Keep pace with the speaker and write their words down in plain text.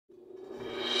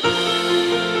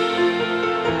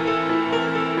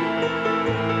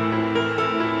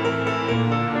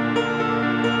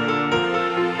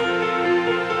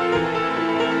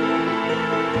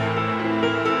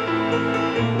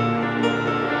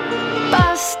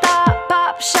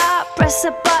press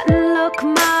a button, look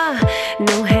ma,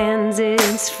 no hands,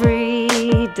 it's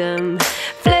freedom.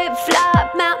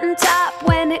 Flip-flop, mountaintop,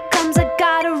 when it comes I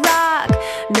gotta rock.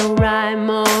 No rhyme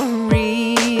or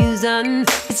reason,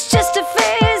 it's just a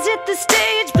phase, hit the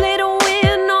stage, play to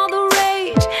win, all the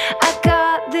rage. I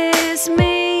got this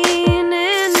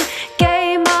meaning,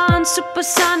 game on,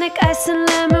 supersonic, ice and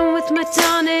lemon with my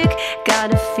tonic.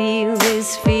 Gotta feel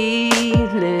this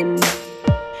feeling,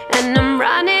 and I'm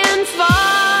running far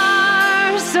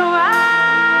so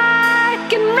I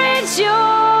can reach you,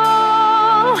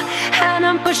 and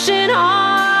I'm pushing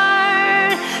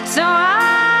hard so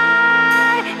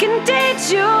I can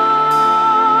teach you.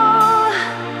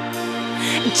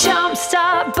 Jump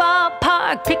start,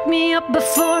 ballpark, pick me up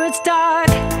before it's dark.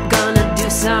 Gonna do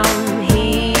some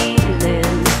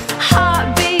healing,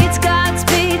 heartbeats,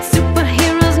 Godspeed,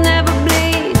 superheroes never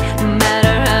bleed, no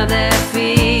matter how they're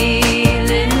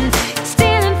feeling.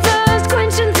 Stealing first,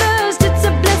 quenching thirst, it's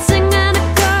a blessing and a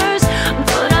curse,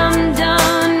 but I'm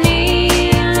done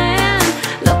kneeling,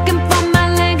 looking for my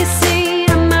legacy,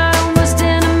 to my worst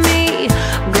enemy.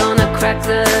 Gonna crack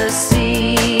the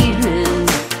ceiling,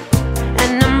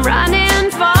 and I'm running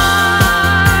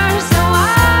far so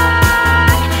I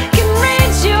can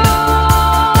reach you,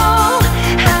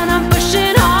 and I'm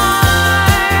pushing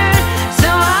hard so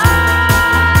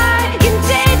I can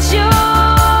teach you.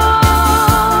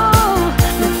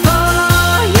 For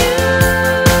you,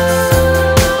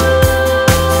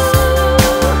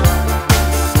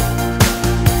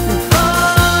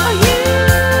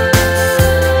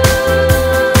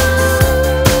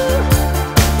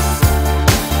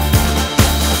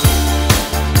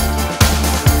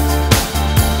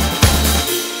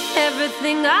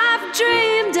 everything I've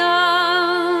dreamed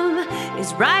of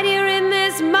is right here in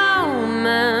this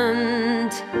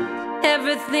moment.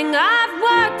 Everything I've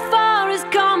worked for has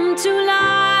come to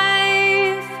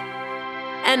life,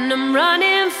 and I'm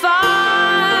running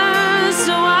far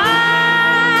so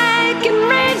I can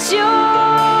reach you,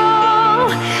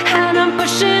 and I'm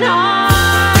pushing hard